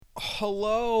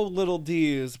Hello, little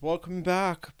D's. Welcome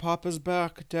back. Papa's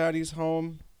back. Daddy's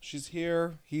home. She's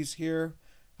here. He's here.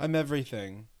 I'm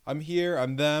everything. I'm here.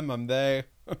 I'm them. I'm they.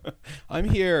 I'm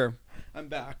here. I'm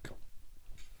back.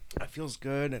 It feels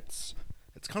good. It's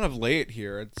kind of late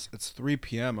here. It's 3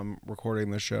 p.m. I'm recording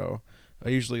the show. I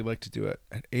usually like to do it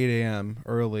at 8 a.m.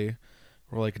 early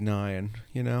or like 9,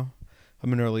 you know?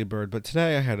 I'm an early bird, but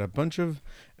today I had a bunch of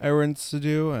errands to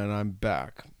do and I'm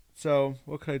back. So,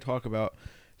 what can I talk about?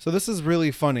 So this is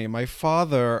really funny. My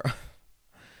father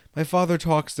my father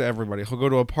talks to everybody. He'll go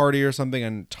to a party or something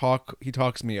and he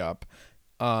talks me up.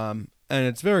 And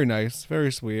it's very nice,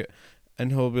 very sweet.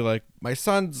 And he'll be like, "My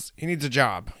he needs a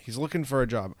job. He's looking for a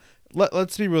job."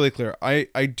 Let's be really clear.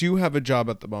 I do have a job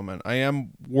at the moment. I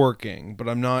am working, but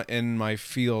I'm not in my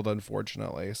field,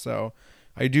 unfortunately. So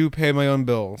I do pay my own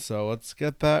bills. So let's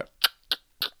get that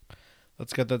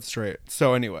straight.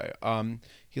 So anyway,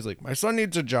 he's like, "My son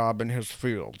needs a job in his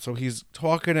field." So he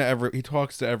talks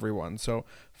to everyone. So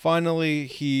finally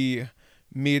he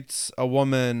meets a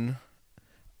woman.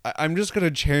 I'm just going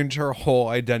to change her whole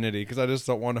identity because I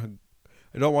don't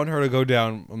want her to go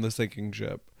down on the sinking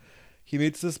ship. He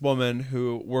meets this woman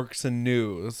who works in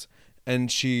news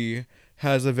and she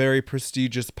has a very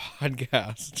prestigious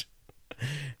podcast.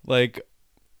 like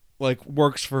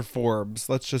works for Forbes.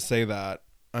 Let's just say that.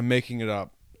 I'm making it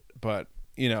up, but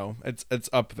it's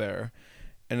up there.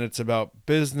 And it's about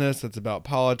business, it's about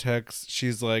politics.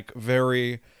 She's like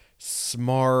very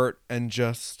smart and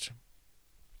just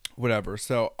whatever.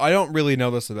 So I don't really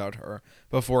know this about her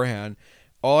beforehand.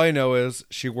 All I know is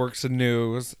she works in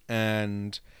news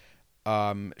and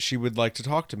she would like to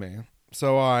talk to me.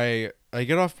 So I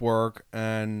get off work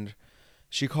and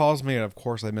she calls me, and of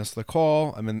course I missed the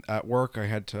call. I'm at work. I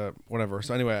had to whatever.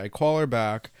 So anyway, I call her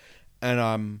back,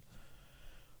 and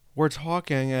we're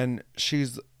talking, and she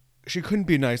couldn't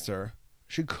be nicer.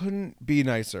 She couldn't be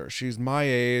nicer. She's my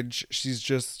age. She's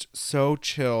just so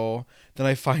chill. Then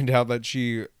I find out that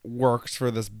she works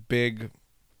for this big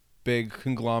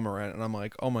conglomerate, and I'm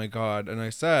like, oh my god. And I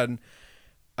said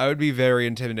I would be very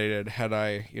intimidated had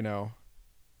I,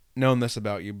 known this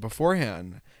about you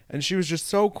beforehand. And she was just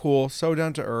so cool, so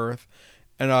down to earth.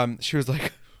 And she was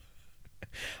like,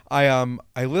 I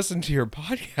listened to your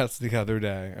podcast the other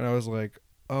day, and I was like,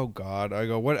 oh god. I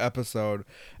go, what episode?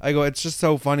 I go, it's just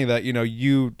so funny that,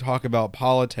 you talk about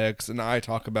politics and I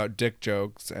talk about dick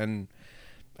jokes and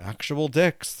actual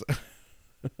dicks.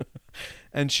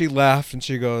 And she laughed and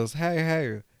she goes,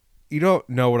 hey, you don't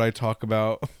know what I talk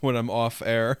about when I'm off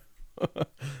air.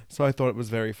 So I thought it was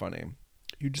very funny.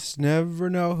 You just never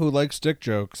know who likes dick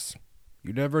jokes.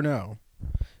 You never know.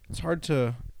 It's hard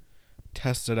to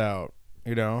test it out,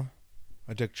 a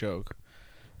dick joke.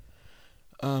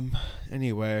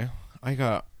 Anyway, we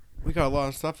got a lot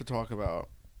of stuff to talk about.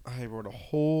 I wrote a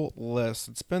whole list.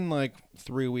 It's been like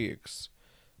 3 weeks.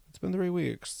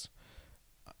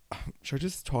 Should I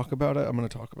just talk about it? I'm going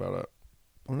to talk about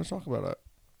it.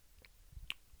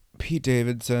 Pete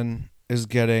Davidson is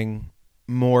getting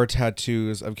more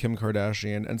tattoos of Kim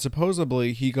Kardashian, and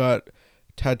supposedly he got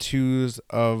tattoos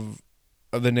of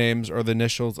the names or the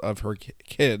initials of her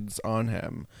kids on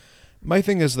him. My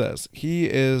thing is this: he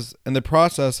is in the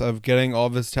process of getting all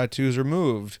of his tattoos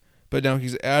removed, but now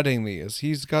he's adding these.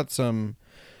 He's got some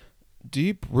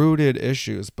deep-rooted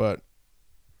issues, but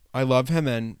I love him,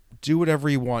 and do whatever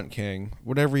you want, King.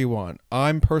 Whatever you want.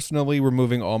 I'm personally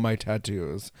removing all my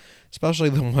tattoos, especially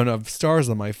the one of stars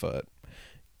on my foot.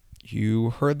 You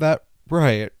heard that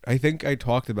right. I think I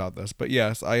talked about this, but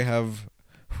yes, I have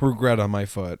regret on my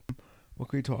foot. What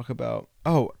can we talk about?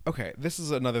 Oh, okay. This is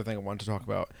another thing I want to talk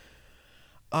about.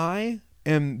 I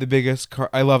am the biggest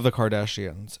I love the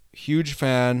Kardashians. Huge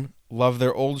fan. Love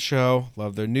their old show.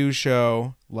 Love their new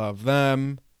show. Love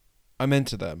them. I'm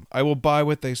into them. I will buy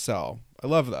what they sell. I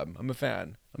love them. I'm a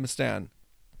fan. I'm a stan.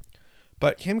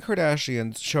 But Kim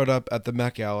Kardashian showed up at the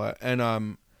Met Gala, and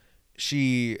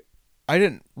I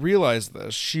didn't realize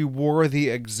this. She wore the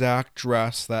exact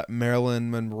dress that Marilyn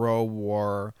Monroe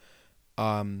wore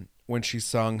when she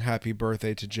sung Happy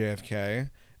Birthday to JFK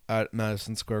at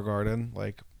Madison Square Garden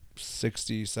like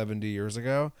 60, 70 years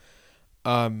ago.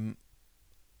 I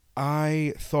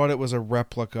thought it was a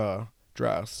replica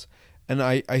dress. And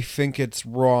I think it's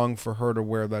wrong for her to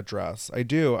wear that dress. I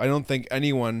do. I don't think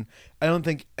anyone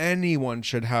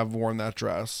should have worn that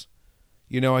dress.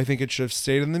 I think it should have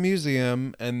stayed in the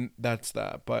museum, and that's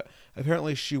that. But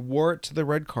apparently she wore it to the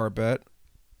red carpet,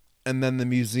 and then the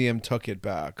museum took it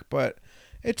back. But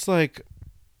it's like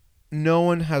no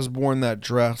one has worn that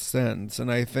dress since, and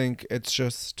I think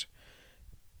it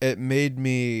made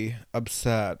me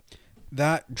upset.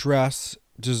 That dress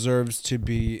deserves to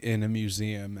be in a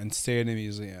museum and stay in a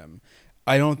museum.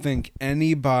 I don't think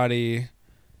anybody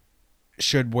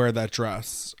should wear that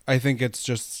dress. I think it's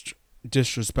just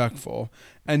disrespectful.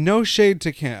 And no shade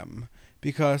to Kim,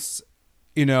 because,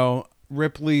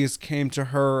 Ripley's came to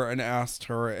her and asked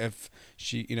her if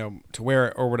she, to wear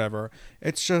it or whatever.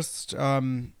 It's just,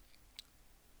 I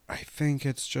think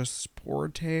it's just poor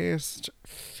taste.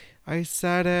 I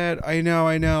said it. I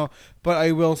know. But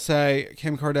I will say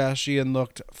Kim Kardashian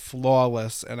looked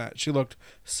flawless in it. She looked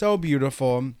so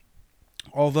beautiful.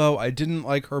 Although I didn't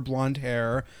like her blonde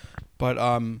hair. But,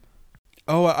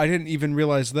 I didn't even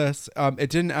realize this. It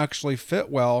didn't actually fit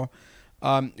well.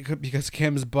 Because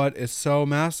Kim's butt is so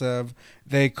massive,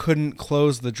 they couldn't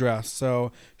close the dress.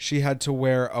 So she had to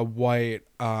wear a white,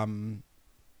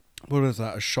 what was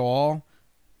that, a shawl?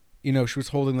 She was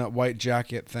holding that white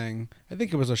jacket thing. I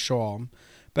think it was a shawl.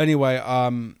 But anyway,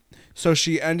 so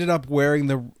she ended up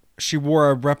she wore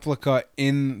a replica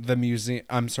in the museum,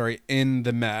 in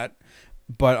the Met.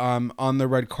 But on the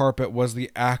red carpet was the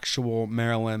actual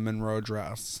Marilyn Monroe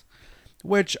dress.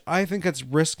 Which I think it's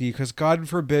risky because God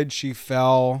forbid she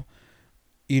fell.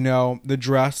 The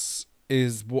dress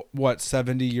is,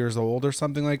 70 years old or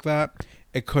something like that.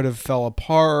 It could have fell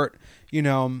apart.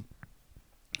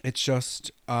 It's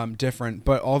just different.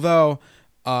 But although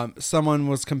someone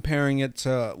was comparing it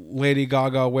to Lady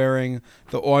Gaga wearing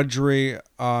the Audrey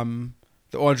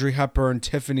Hepburn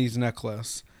Tiffany's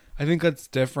necklace, I think that's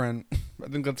different. I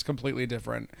think that's completely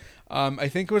different. I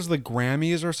think it was the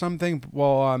Grammys or something.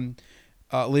 Well,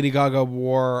 Lady Gaga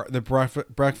wore the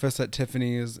Breakfast at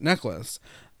Tiffany's necklace.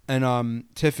 And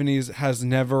Tiffany's has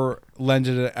never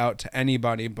lended it out to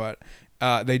anybody, but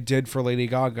they did for Lady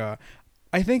Gaga.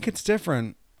 I think it's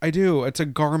different. I do. It's a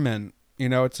garment.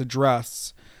 It's a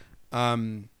dress.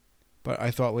 But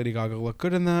I thought Lady Gaga looked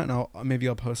good in that, and maybe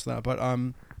I'll post that. But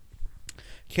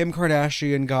Kim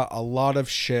Kardashian got a lot of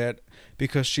shit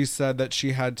because she said that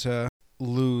she had to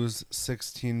lose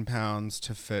 16 pounds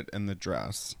to fit in the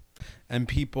dress. And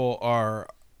people are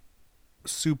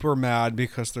super mad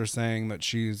because they're saying that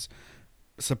she's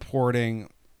supporting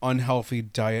unhealthy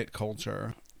diet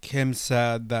culture. Kim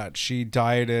said that she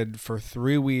dieted for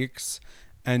 3 weeks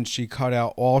and she cut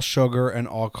out all sugar and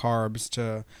all carbs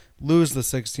to lose the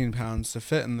 16 pounds to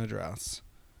fit in the dress.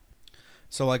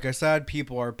 So like I said,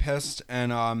 people are pissed,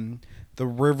 and the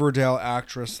Riverdale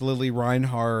actress Lily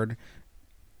Reinhard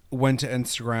went to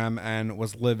Instagram and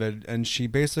was livid, and she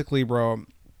basically wrote,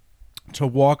 to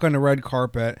walk on a red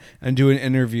carpet and do an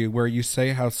interview where you say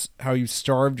how you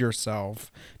starved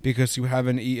yourself because you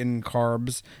haven't eaten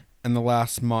carbs in the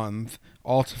last month,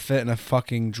 all to fit in a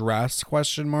fucking dress, ?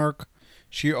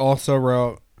 She also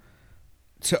wrote,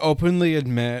 to openly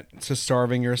admit to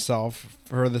starving yourself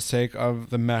for the sake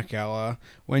of the Met Gala,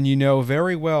 when you know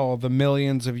very well the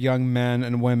millions of young men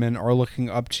and women are looking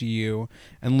up to you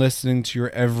and listening to your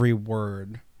every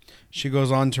word. She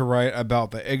goes on to write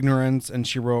about the ignorance, and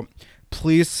she wrote,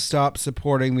 please stop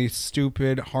supporting these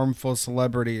stupid, harmful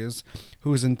celebrities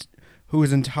whose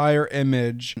entire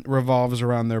image revolves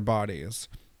around their bodies.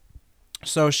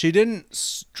 So she didn't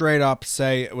straight up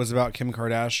say it was about Kim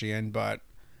Kardashian, but,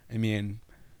 I mean,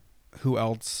 who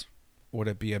else would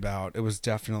it be about? It was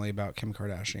definitely about Kim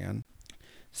Kardashian.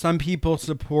 Some people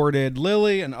supported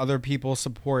Lily and other people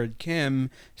supported Kim,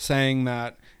 saying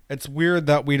that it's weird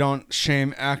that we don't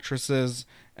shame actresses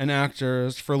and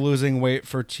actors for losing weight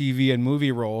for TV and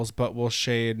movie roles, but we'll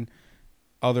shade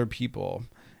other people.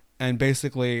 And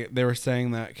basically, they were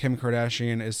saying that Kim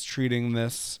Kardashian is treating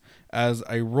this as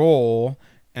a role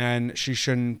and she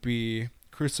shouldn't be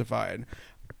crucified.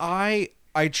 I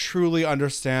truly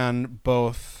understand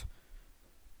both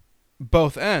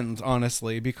ends,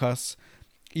 honestly, because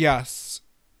yes,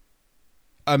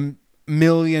 I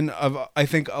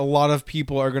think a lot of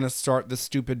people are going to start this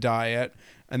stupid diet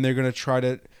and they're going to try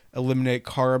to eliminate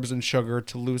carbs and sugar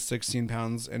to lose 16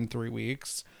 pounds in 3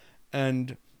 weeks.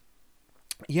 And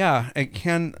yeah, it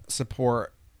can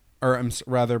support, or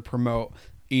rather promote,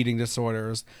 eating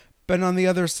disorders. But on the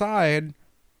other side,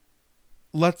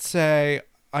 let's say,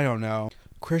 I don't know,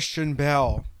 Christian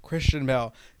Bale. Do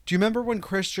you remember when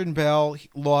Christian Bale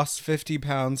lost 50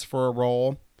 pounds for a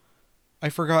role? I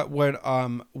forgot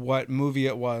what movie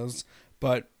it was,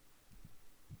 but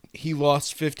he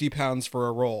lost 50 pounds for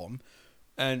a role.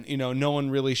 And, no one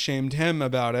really shamed him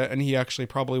about it, and he actually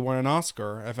probably won an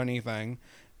Oscar, if anything.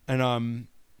 And,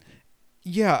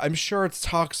 yeah, I'm sure it's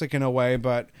toxic in a way,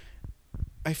 but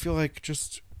I feel like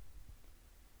just,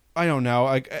 I don't know.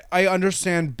 I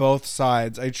understand both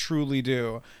sides. I truly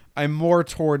do. I'm more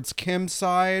towards Kim's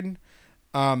side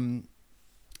than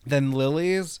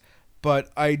Lily's,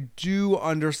 But I do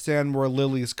understand where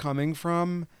Lily's coming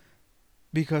from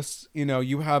because,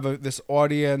 you have this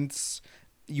audience,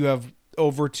 you have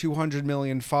over 200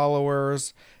 million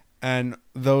followers, and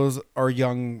those are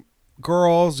young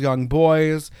girls, young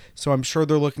boys. So I'm sure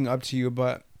they're looking up to you,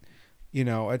 but,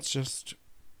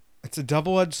 it's a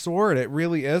double-edged sword. It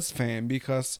really is fame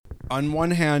because on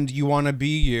one hand, you want to be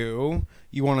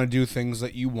you want to do things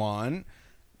that you want,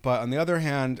 but on the other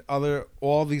hand,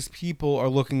 all these people are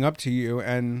looking up to you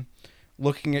and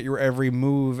looking at your every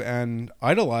move and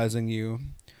idolizing you.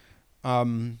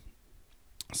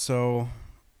 So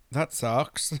that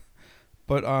sucks.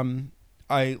 But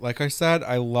like I said,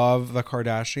 I love the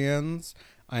Kardashians.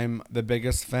 I'm the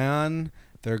biggest fan.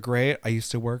 They're great. I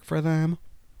used to work for them.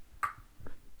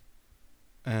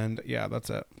 And yeah, that's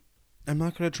it. I'm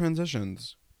not good at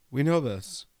transitions. We know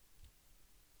this.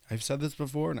 I've said this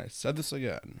before and I said this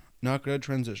again. Not good at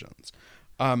transitions.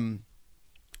 Do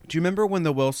you remember when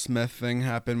the Will Smith thing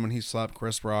happened when he slapped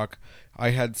Chris Rock?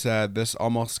 I had said this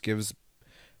almost gives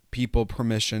people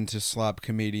permission to slap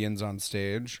comedians on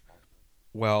stage.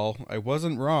 Well, I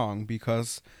wasn't wrong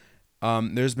because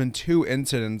there's been two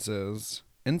incidences.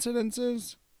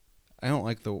 Incidences? I don't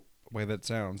like the way that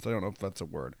sounds. I don't know if that's a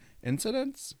word.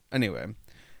 Incidents? Anyway,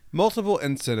 multiple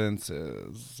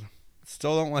incidences.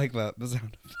 Still don't like that. The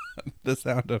sound of that. The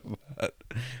sound of that.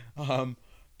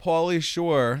 Pauly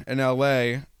Shore in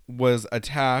LA was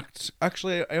attacked.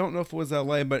 Actually, I don't know if it was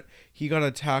LA, but he got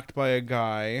attacked by a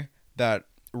guy that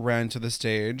ran to the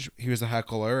stage. He was a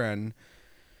heckler, and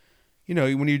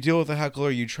when you deal with a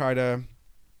heckler, you try to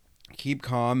keep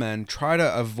calm and try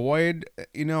to avoid,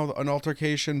 an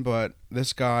altercation, but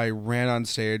this guy ran on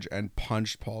stage and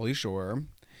punched Pauly Shore.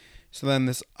 So then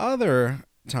this other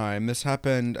time, this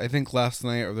happened, I think last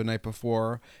night or the night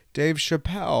before, Dave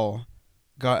Chappelle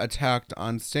got attacked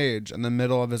on stage in the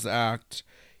middle of his act.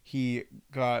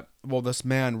 This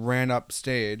man ran up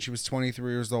stage. He was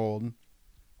 23 years old,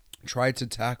 tried to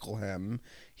tackle him.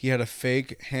 He had a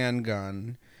fake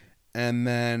handgun. And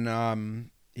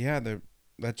then,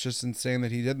 that's just insane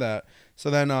that he did that.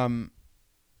 So then,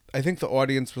 I think the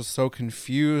audience was so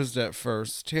confused at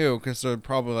first, too, because they're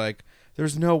probably like,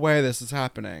 there's no way this is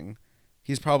happening.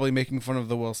 He's probably making fun of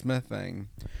the Will Smith thing.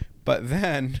 But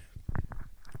then,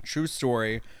 true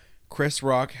story, Chris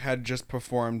Rock had just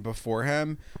performed before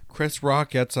him. Chris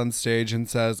Rock gets on stage and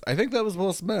says, I think that was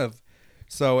Will Smith.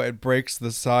 So it breaks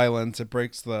the silence. It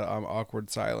breaks the awkward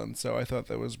silence. So I thought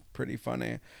that was pretty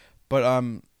funny. But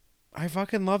I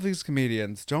fucking love these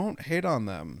comedians. Don't hate on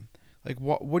them. Like,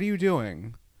 what are you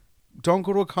doing? Don't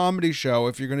go to a comedy show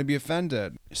if you're going to be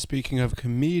offended. Speaking of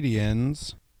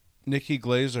comedians, Nikki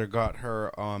Glaser got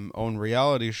her own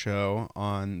reality show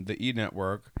on the E!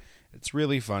 Network. It's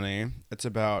really funny. It's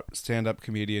about stand-up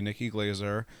comedian Nikki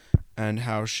Glaser and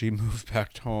how she moved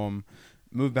back home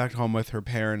with her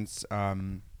parents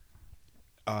in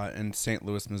St.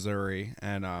 Louis, Missouri,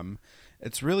 and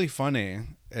it's really funny.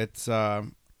 It's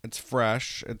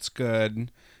fresh. It's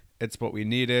good. It's what we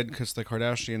needed because the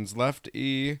Kardashians left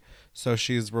E, so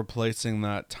she's replacing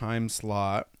that time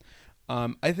slot.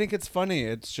 I think it's funny.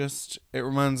 It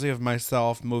reminds me of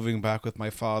myself moving back with my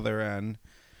father and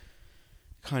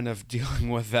kind of dealing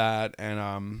with that.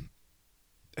 And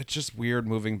it's just weird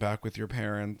moving back with your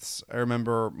parents. I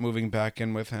remember moving back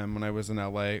in with him when I was in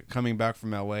LA, coming back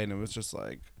from LA, and it was just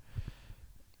like,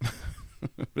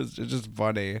 it's just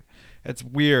funny. It's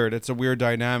weird. It's a weird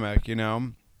dynamic,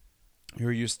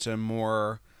 You're used to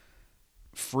more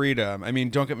freedom. I mean,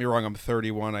 don't get me wrong, I'm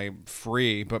 31, I'm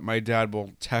free, but my dad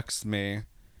will text me,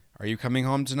 are you coming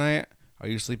home tonight? Are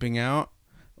you sleeping out?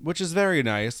 Which is very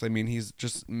nice. I mean, he's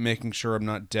just making sure I'm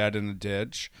not dead in a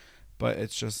ditch, but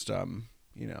it's just,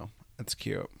 it's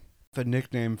cute. The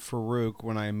nickname Farouk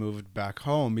when I moved back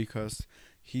home because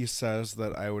he says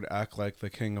that I would act like the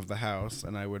king of the house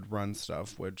and I would run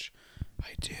stuff, which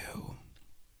I do.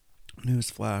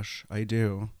 Newsflash, I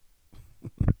do.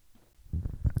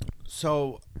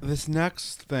 So this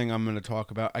next thing I'm going to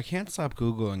talk about, I can't stop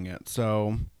Googling it.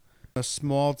 So a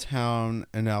small town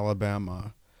in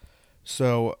Alabama.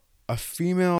 So a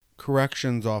female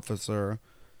corrections officer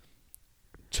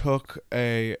took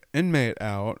a inmate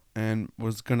out and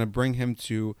was going to bring him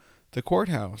to the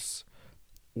courthouse.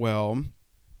 Well,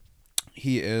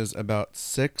 he is about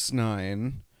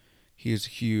 6'9". He's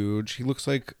huge. He looks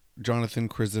like Jonathan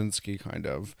Krasinski kind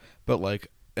of, but like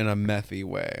in a methy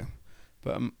way.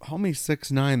 But homie's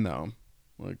 6'9" though.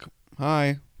 Like,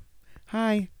 hi.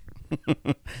 I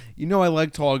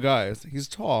like tall guys. He's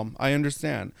tall. I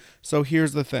understand. So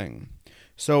here's the thing.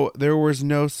 So there was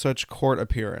no such court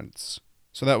appearance.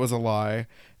 So that was a lie.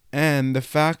 And the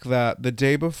fact that the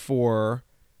day before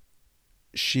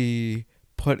she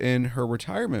put in her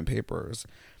retirement papers.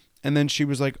 And then she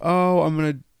was like, "Oh, I'm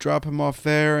going to drop him off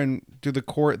there and do the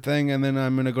court thing, and then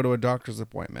I'm going to go to a doctor's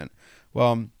appointment."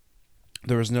 Well,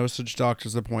 there was no such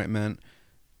doctor's appointment,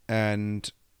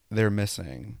 and they're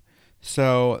missing.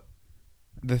 So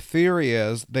the theory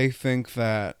is they think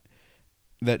that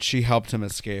she helped him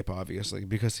escape, obviously,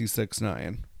 because he's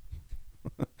 6'9".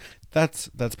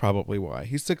 That's probably why.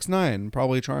 He's 6'9",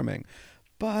 probably charming.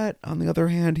 But on the other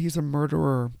hand, he's a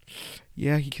murderer.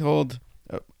 Yeah, he killed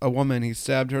a woman. He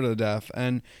stabbed her to death,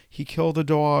 and he killed a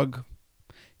dog.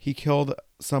 He killed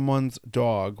someone's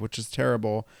dog, which is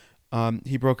terrible.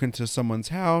 He broke into someone's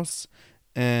house,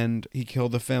 and he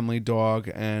killed the family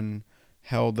dog and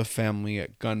held the family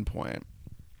at gunpoint.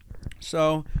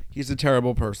 So he's a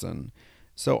terrible person.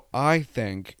 So I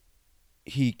think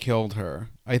he killed her.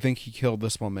 I think he killed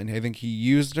this woman. I think he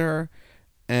used her,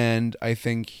 and I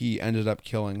think he ended up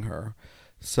killing her.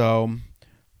 So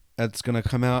it's going to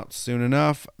come out soon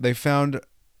enough. They found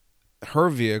her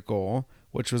vehicle,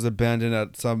 which was abandoned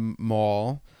at some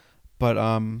mall, but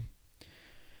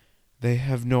they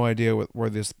have no idea where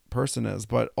this person is.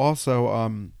 But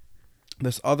also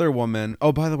this other woman,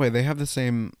 oh, by the way, they have the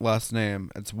same last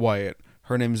name. It's White.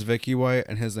 Her name's Vicky White,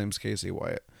 and his name's Casey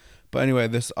White. But anyway,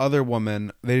 this other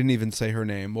woman, they didn't even say her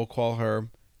name. We'll call her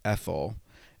Ethel.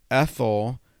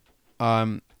 Ethel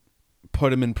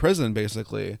put him in prison,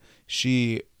 basically.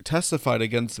 She testified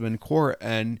against him in court,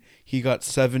 and he got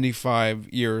 75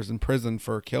 years in prison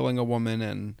for killing a woman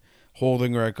and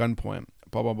holding her at gunpoint,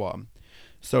 blah, blah, blah.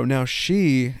 So now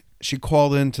she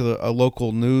called into a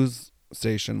local news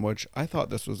station, which I thought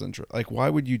this was interesting. Like, why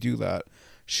would you do that?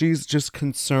 She's just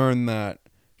concerned that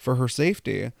for her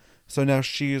safety. So now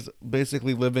she's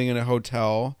basically living in a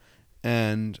hotel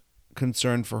and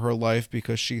concerned for her life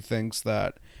because she thinks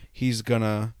that he's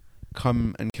gonna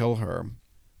come and kill her.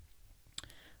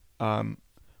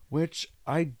 Which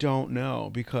I don't know,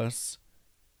 because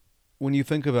when you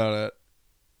think about it,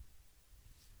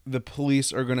 the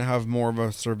police are gonna have more of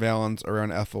a surveillance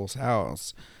around Ethel's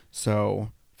house,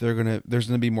 so there's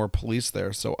gonna be more police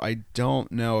there. So I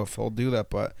don't know if he'll do that,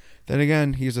 but then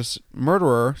again, he's a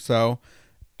murderer, so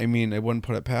I mean, I wouldn't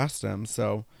put it past him.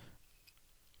 So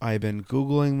I've been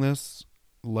Googling this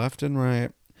left and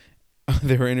right.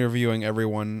 They were interviewing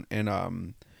everyone in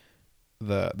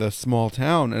the small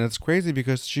town, and it's crazy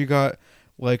because she got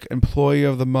like employee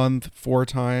of the month 4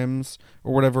 times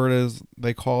or whatever it is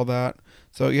they call that.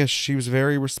 So yes, she was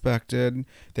very respected.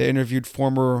 They interviewed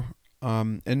former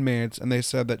inmates, and they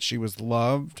said that she was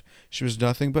loved. She was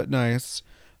nothing but nice.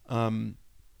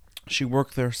 She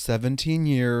worked there 17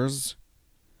 years.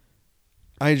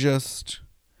 I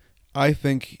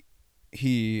think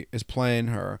he is playing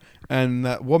her. And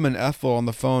that woman, Ethel, on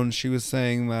the phone, she was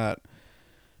saying that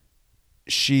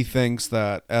she thinks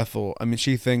that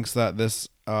she thinks that this,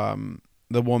 the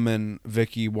woman,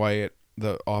 Vicky White,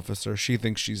 the officer, she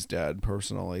thinks she's dead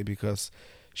personally, because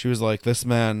she was like, this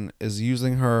man is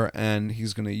using her, and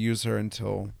he's going to use her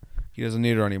until he doesn't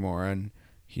need her anymore. And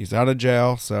he's out of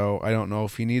jail, so I don't know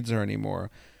if he needs her anymore.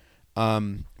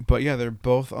 But yeah, they're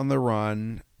both on the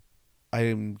run.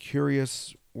 I'm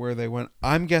curious where they went.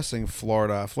 I'm guessing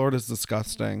Florida. Florida's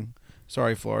disgusting.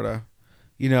 Sorry, Florida.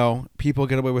 You know, people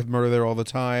get away with murder there all the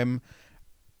time.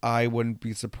 I wouldn't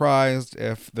be surprised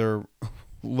if they're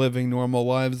living normal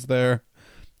lives there.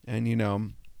 And, you know,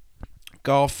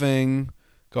 golfing,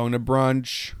 going to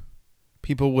brunch.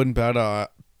 People would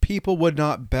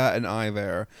not bat an eye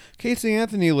there. Casey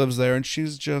Anthony lives there, and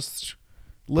she's just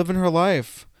living her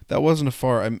life. That wasn't a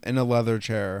fart. I'm in a leather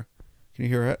chair. Can you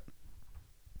hear it?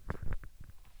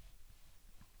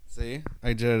 See?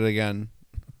 I did it again.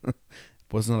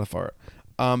 Was not a fart.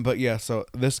 But yeah, so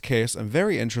this case I'm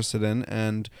very interested in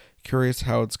and curious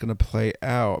how it's going to play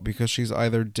out, because she's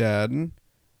either dead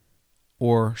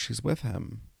or she's with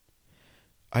him.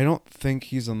 I don't think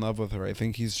he's in love with her. I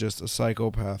think he's just a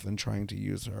psychopath and trying to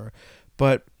use her.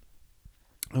 But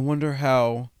I wonder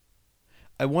how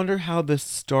this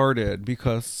started,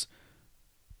 because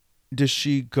does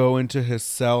she go into his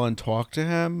cell and talk to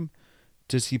him?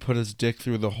 Does he put his dick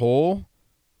through the hole?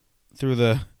 Through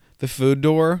the food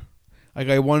door? Like,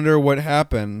 I wonder what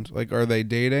happened. Like, are they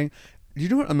dating? Do you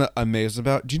know what I'm amazed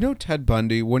about? Do you know Ted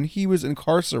Bundy, when he was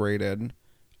incarcerated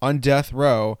on death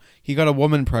row, he got a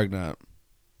woman pregnant?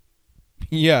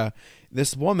 Yeah.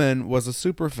 This woman was a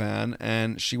super fan,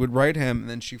 and she would write him, and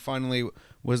then she finally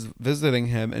was visiting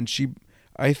him, and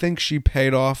I think she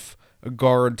paid off a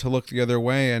guard to look the other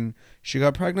way, and she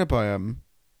got pregnant by him.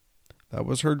 That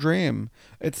was her dream.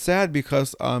 It's sad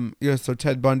because so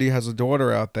Ted Bundy has a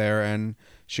daughter out there, and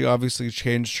she obviously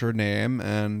changed her name,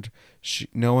 and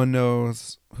no one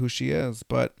knows who she is.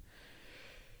 But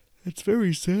it's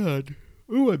very sad.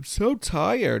 Ooh, I'm so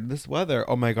tired. This weather.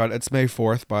 Oh my god, it's May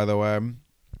 4th, by the way.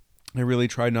 I really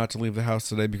try not to leave the house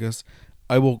today because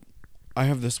I will. I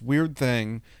have this weird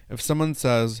thing. If someone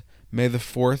says "May the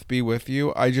 4th be with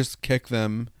you," I just kick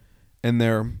them in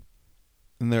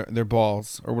their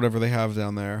balls or whatever they have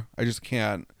down there. I just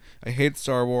can't. I hate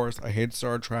Star Wars. I hate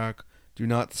Star Trek. Do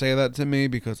not say that to me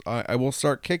because I will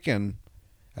start kicking.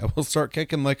 I will start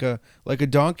kicking like a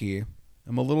donkey.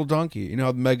 I'm a little donkey. You know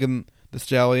how Megan the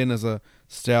Stallion is a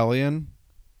stallion?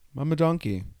 I'm a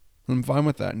donkey. I'm fine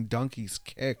with that. And donkeys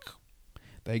kick.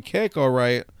 They kick, all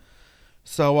right.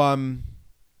 So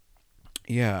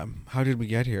yeah, how did we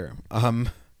get here? I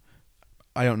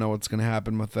don't know what's going to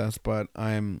happen with this, but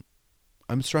I'm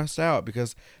stressed out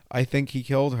because I think he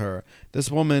killed her.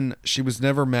 This woman, she was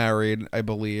never married, I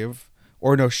believe.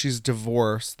 Or no, she's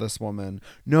divorced, this woman.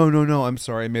 No, I'm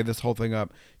sorry. I made this whole thing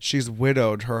up. She's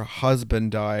widowed. Her husband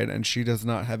died and she does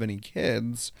not have any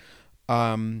kids.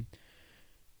 And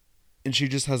she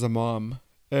just has a mom.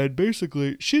 And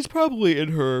basically, she's probably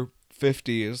in her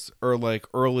 50s or like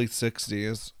early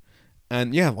 60s.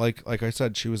 And yeah, like I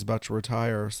said, she was about to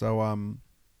retire. So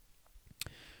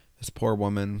this poor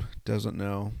woman doesn't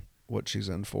know what she's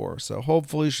in for. So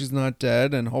hopefully she's not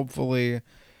dead, and hopefully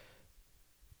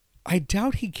I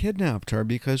doubt he kidnapped her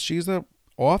because she's a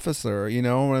officer, you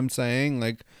know what I'm saying?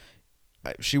 Like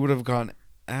she would have gone.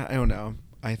 I don't know.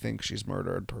 I think she's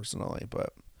murdered personally,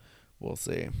 but we'll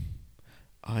see.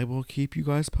 I will keep you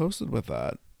guys posted with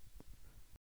that.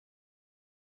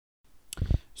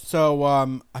 So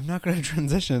I'm not going to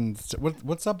transition.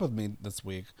 What's up with me this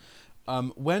week?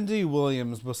 Wendy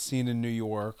Williams was seen in New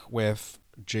York with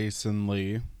Jason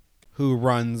Lee, who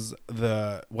runs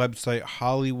the website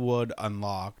Hollywood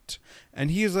Unlocked. And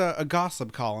he's a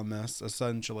gossip columnist,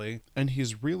 essentially. And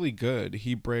he's really good.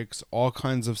 He breaks all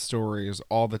kinds of stories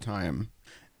all the time.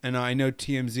 And I know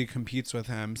TMZ competes with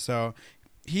him. So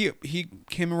he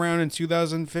came around in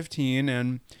 2015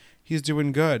 and he's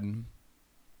doing good.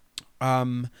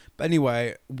 But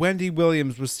anyway, Wendy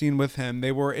Williams was seen with him.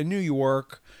 They were in New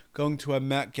York going to a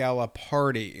Met Gala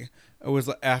party. It was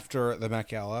after the Met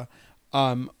Gala.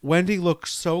 Wendy looked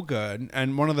so good,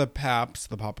 and one of the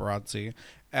the paparazzi,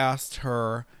 asked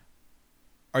her,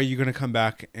 "Are you going to come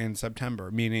back in September?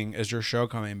 Meaning, is your show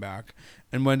coming back?"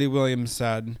 And Wendy Williams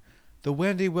said, "The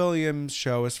Wendy Williams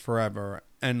show is forever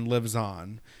and lives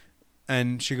on."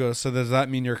 And she goes, "So does that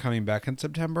mean you're coming back in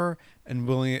September?" And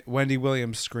Wendy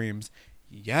Williams screams,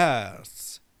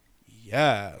 "Yes,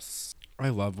 yes." I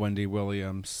love Wendy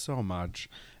Williams so much.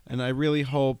 And I really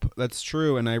hope that's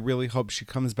true. And I really hope she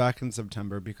comes back in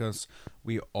September because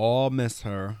we all miss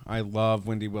her. I love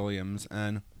Wendy Williams.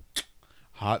 And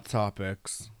hot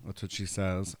topics. That's what she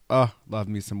says. Love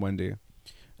me some Wendy.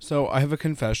 So I have a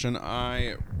confession.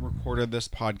 I recorded this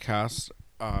podcast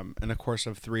in a course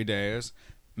of 3 days.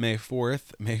 May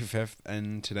 4th, May 5th,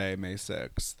 and today, May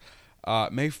 6th.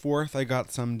 May 4th, I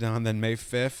got some done. Then May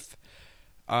 5th,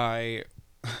 I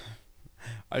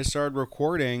started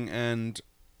recording, and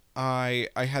I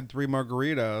had 3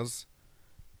 margaritas,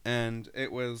 and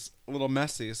it was a little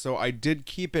messy. So I did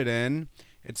keep it in.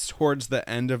 It's towards the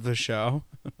end of the show.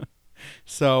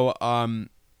 So I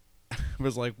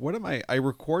was like, what am I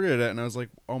recorded it, and I was like,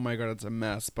 oh my god, it's a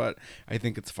mess, but I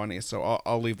think it's funny, so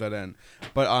I'll leave that in.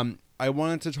 But I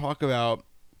wanted to talk about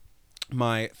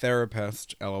my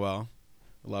therapist, LOL.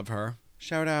 Love her.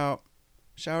 Shout out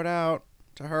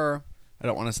to her. I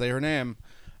don't want to say her name.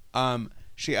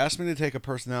 She asked me to take a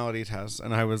personality test,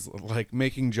 and I was like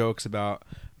making jokes about,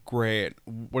 great,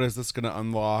 what is this going to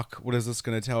unlock? What is this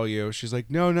going to tell you? She's like,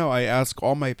 no, I ask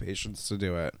all my patients to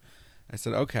do it. I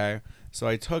said, okay. So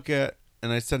I took it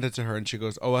and I sent it to her, and she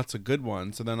goes, oh, that's a good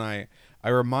one. So then I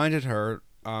reminded her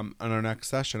on our next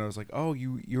session. I was like, oh,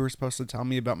 you were supposed to tell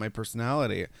me about my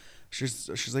personality. She's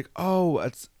like, oh,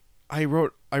 I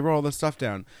wrote all this stuff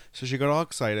down. So she got all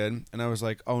excited, and I was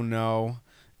like, oh no,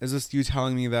 is this you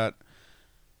telling me that?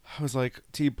 I was like,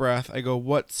 deep breath. I go,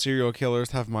 what serial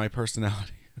killers have my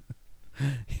personality?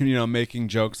 You know, making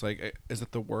jokes like, is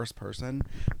it the worst person?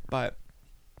 But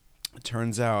it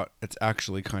turns out it's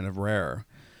actually kind of rare.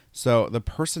 So the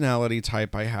personality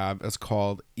type I have is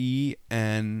called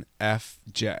ENFJ.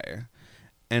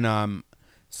 And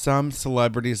some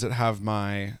celebrities that have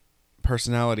my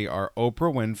personality are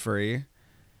Oprah Winfrey,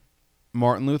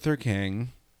 Martin Luther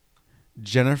King,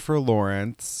 Jennifer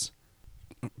Lawrence,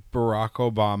 Barack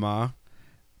Obama,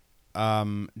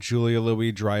 Julia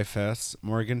Louis-Dreyfus,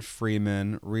 Morgan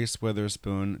Freeman, Reese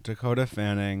Witherspoon, Dakota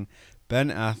Fanning, Ben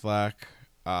Affleck,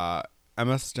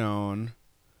 Emma Stone,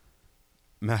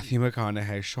 Matthew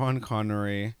McConaughey, Sean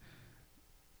Connery.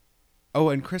 Oh,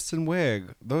 and Kristen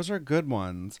Wiig. Those are good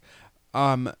ones.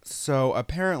 So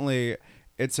apparently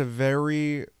it's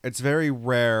very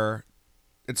rare.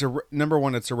 Number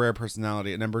one, it's a rare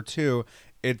personality. And number two,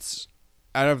 it's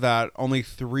out of that, only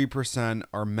 3%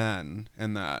 are men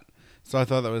in that. So I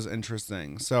thought that was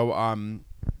interesting. So,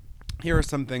 here are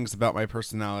some things about my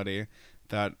personality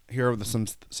that here are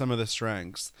some of the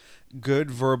strengths. Good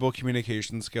verbal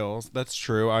communication skills. That's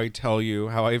true. I tell you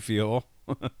how I feel.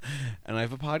 And I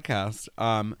have a podcast.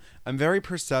 I'm very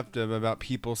perceptive about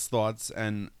people's thoughts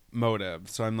and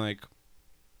motives. So I'm like,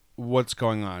 what's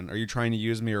going on? Are you trying to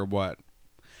use me or what?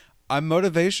 I'm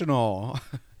motivational,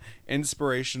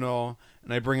 inspirational,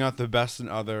 and I bring out the best in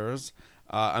others.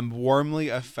 I'm warmly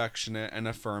affectionate and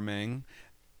affirming.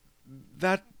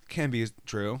 That can be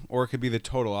true, or it could be the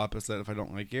total opposite if I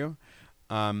don't like you.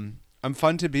 I'm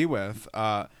fun to be with.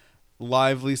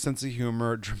 Lively sense of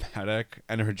humor, dramatic,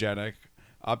 energetic,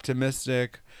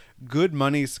 optimistic, good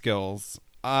money skills.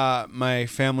 My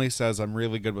family says I'm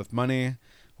really good with money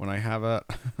when I have it.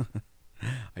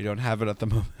 I don't have it at the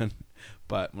moment,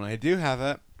 but when I do have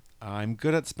it, I'm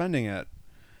good at spending it.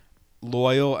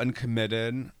 Loyal and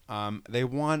committed. They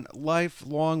want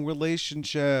lifelong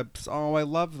relationships. Oh, I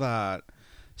love that.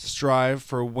 Strive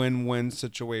for win-win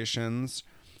situations.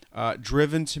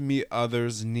 Driven to meet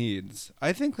others' needs.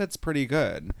 I think that's pretty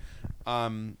good.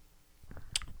 Oh,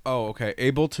 okay.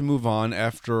 Able to move on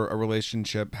after a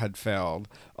relationship had failed,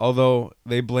 although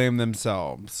they blame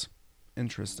themselves.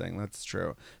 Interesting. That's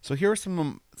true. So here are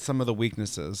some of the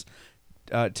weaknesses.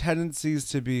 Tendencies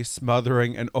to be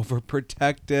smothering and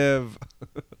overprotective.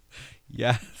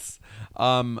 Yes.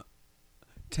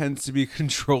 Tends to be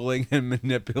controlling and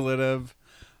manipulative.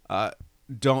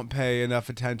 Don't pay enough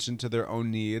attention to their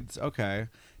own needs. Okay.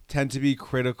 Tend to be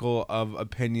critical of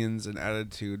opinions and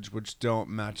attitudes which don't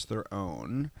match their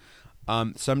own.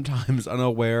 Sometimes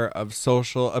unaware of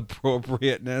social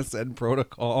appropriateness and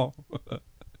protocol.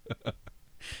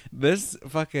 This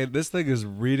thing is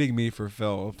reading me for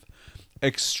filth.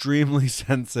 Extremely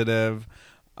sensitive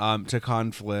to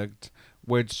conflict,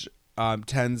 which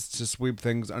tends to sweep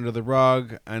things under the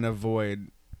rug and avoid.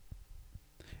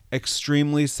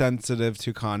 Extremely sensitive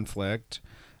to conflict,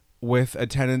 with a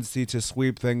tendency to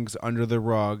sweep things under the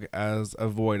rug as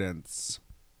avoidance.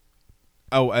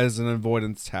 Oh, as an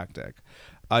avoidance tactic.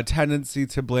 A tendency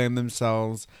to blame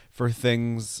themselves for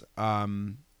things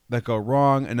that go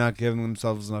wrong and not giving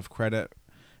themselves enough credit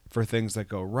for things that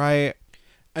go right.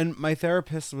 And my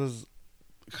therapist was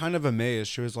kind of amazed.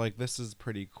 She was like, this is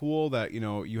pretty cool that,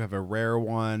 you have a rare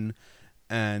one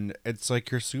and it's like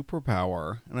your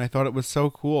superpower. And I thought it was so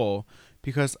cool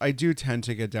because I do tend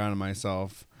to get down on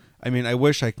myself. I mean, I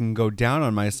wish I can go down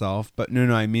on myself, but no,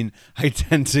 I mean, I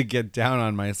tend to get down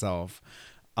on myself.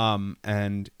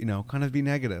 And, kind of be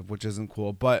negative, which isn't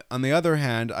cool. But on the other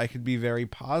hand, I could be very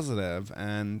positive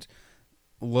and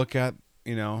look at,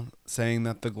 saying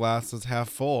that the glass is half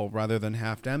full rather than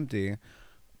half empty.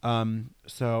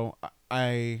 So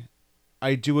I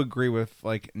do agree with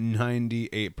like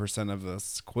 98% of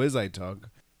this quiz I took.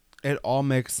 It all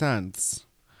makes sense.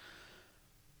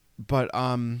 But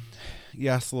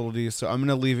yes, little D. So I'm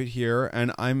gonna leave it here,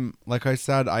 and like I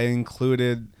said, I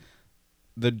included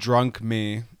the drunk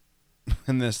me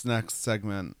in this next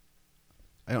segment.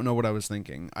 I don't know what I was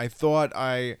thinking. I thought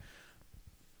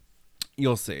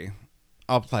you'll see.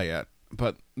 I'll play it.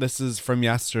 But this is from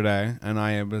yesterday, and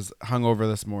I was hungover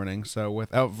this morning. So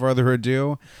without further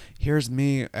ado, here's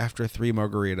me after 3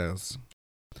 margaritas.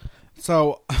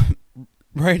 So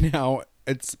right now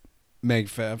it's May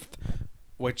 5th,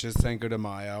 which is Cinco de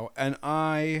Mayo, and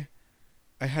I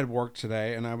had work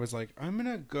today, and I was like, I'm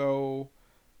gonna go.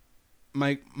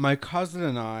 My cousin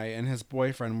and I and his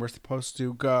boyfriend were supposed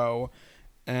to go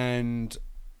and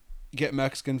get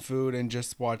Mexican food and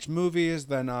just watch movies.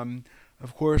 Then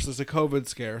of course there's a COVID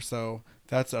scare, so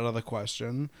that's out of the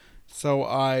question. So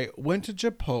I went to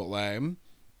Chipotle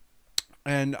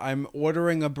and I'm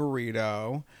ordering a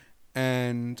burrito.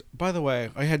 And by the way,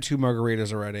 I had 2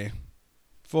 margaritas already.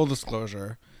 Full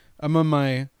disclosure. I'm on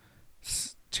my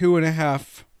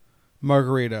 2.5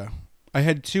 margarita. I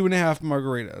had 2.5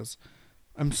 margaritas.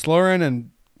 I'm slurring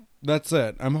and that's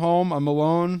it. I'm home, I'm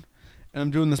alone, and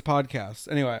I'm doing this podcast.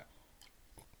 Anyway.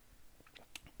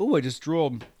 Ooh, I just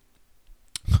drooled.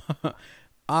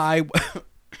 I'm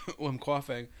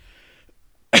coughing.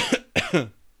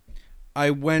 I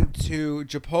went to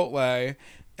Chipotle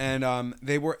and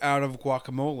they were out of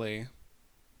guacamole.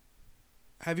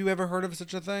 Have you ever heard of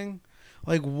such a thing?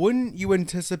 Like, wouldn't you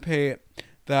anticipate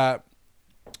that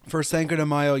for Cinco de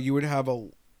Mayo you would have a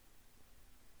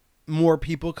more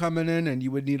people coming in and you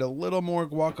would need a little more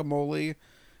guacamole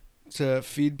to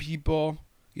feed people,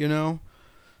 you know?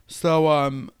 So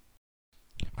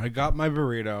I got my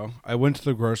burrito. I went to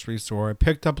the grocery store. I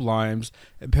picked up limes.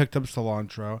 I picked up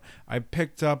cilantro. I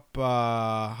picked up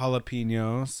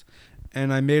jalapenos,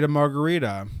 and I made a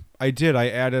margarita. I did. I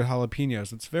added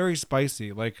jalapenos. It's very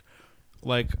spicy, like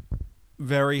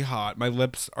very hot. My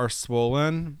lips are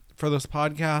swollen for this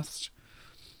podcast,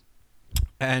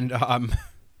 and I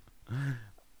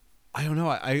don't know.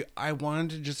 I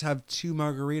wanted to just have 2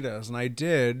 margaritas, and I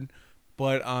did,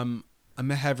 but I'm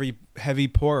a heavy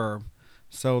pourer.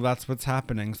 So that's what's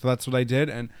happening. So that's what I did.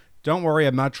 And don't worry,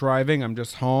 I'm not driving. I'm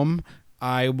just home.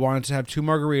 I wanted to have 2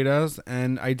 margaritas,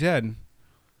 and I did.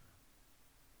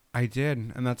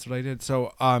 And that's what I did.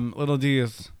 So, little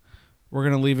D's, we're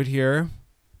gonna leave it here.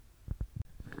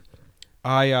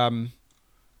 I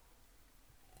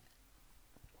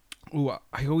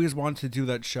I always want to do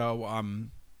that show,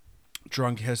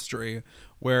 Drunk History,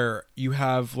 where you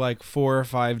have like 4 or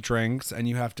 5 drinks and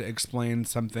you have to explain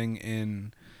something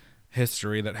in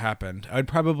history that happened. I'd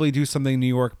probably do something New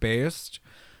York based.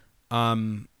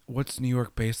 What's New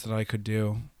York based that I could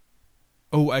do?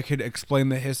 Oh, I could explain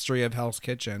the history of Hell's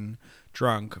Kitchen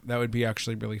drunk. That would be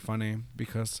actually really funny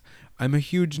because I'm a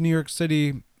huge New York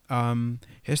City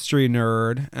history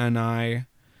nerd, and I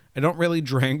don't really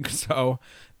drink, so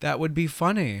that would be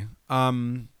funny.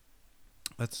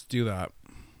 Let's do that.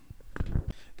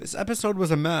 This episode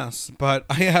was a mess, but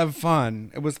I have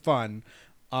fun. It was fun.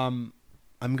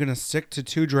 I'm gonna stick to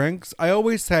 2 drinks. I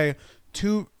always say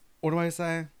 2. What do I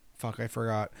say? Fuck, I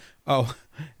forgot. Oh,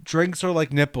 drinks are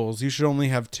like nipples. You should only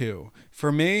have 2.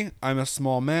 For me, I'm a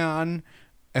small man.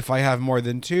 If I have more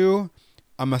than 2,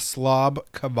 I'm a slob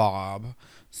kebab.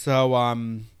 So,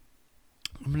 I'm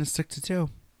gonna stick to 2.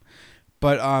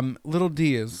 But, little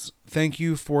D's, thank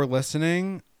you for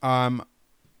listening. I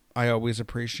always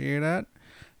appreciate it.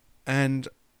 And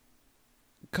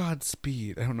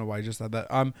Godspeed. I don't know why I just said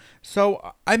that.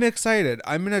 So I'm excited.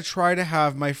 I'm gonna try to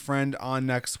have my friend on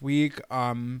next week.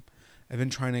 I've been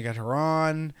trying to get her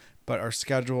on, but our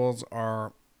schedules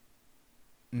are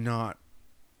not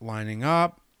lining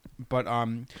up. But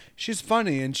she's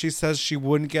funny, and she says she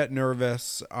wouldn't get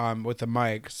nervous with the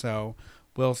mic, so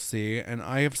we'll see. And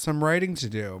I have some writing to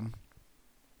do.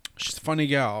 She's a funny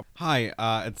gal. Hi,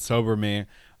 it's Sober Me.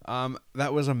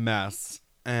 That was a mess,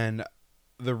 and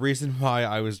the reason why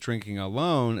I was drinking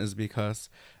alone is because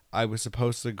I was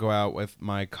supposed to go out with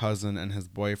my cousin and his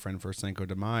boyfriend for Cinco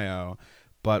de Mayo,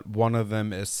 but one of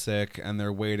them is sick and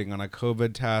they're waiting on a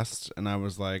COVID test. And I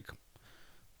was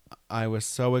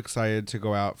so excited to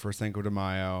go out for Cinco de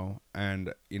Mayo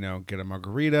and, get a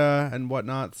margarita and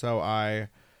whatnot. So I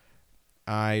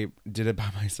did it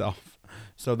by myself.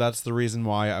 So that's the reason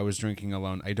why I was drinking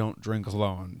alone. I don't drink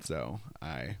alone. So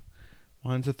I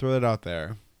wanted to throw that out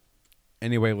there.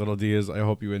 Anyway, little D's, I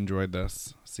hope you enjoyed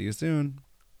this. See you soon.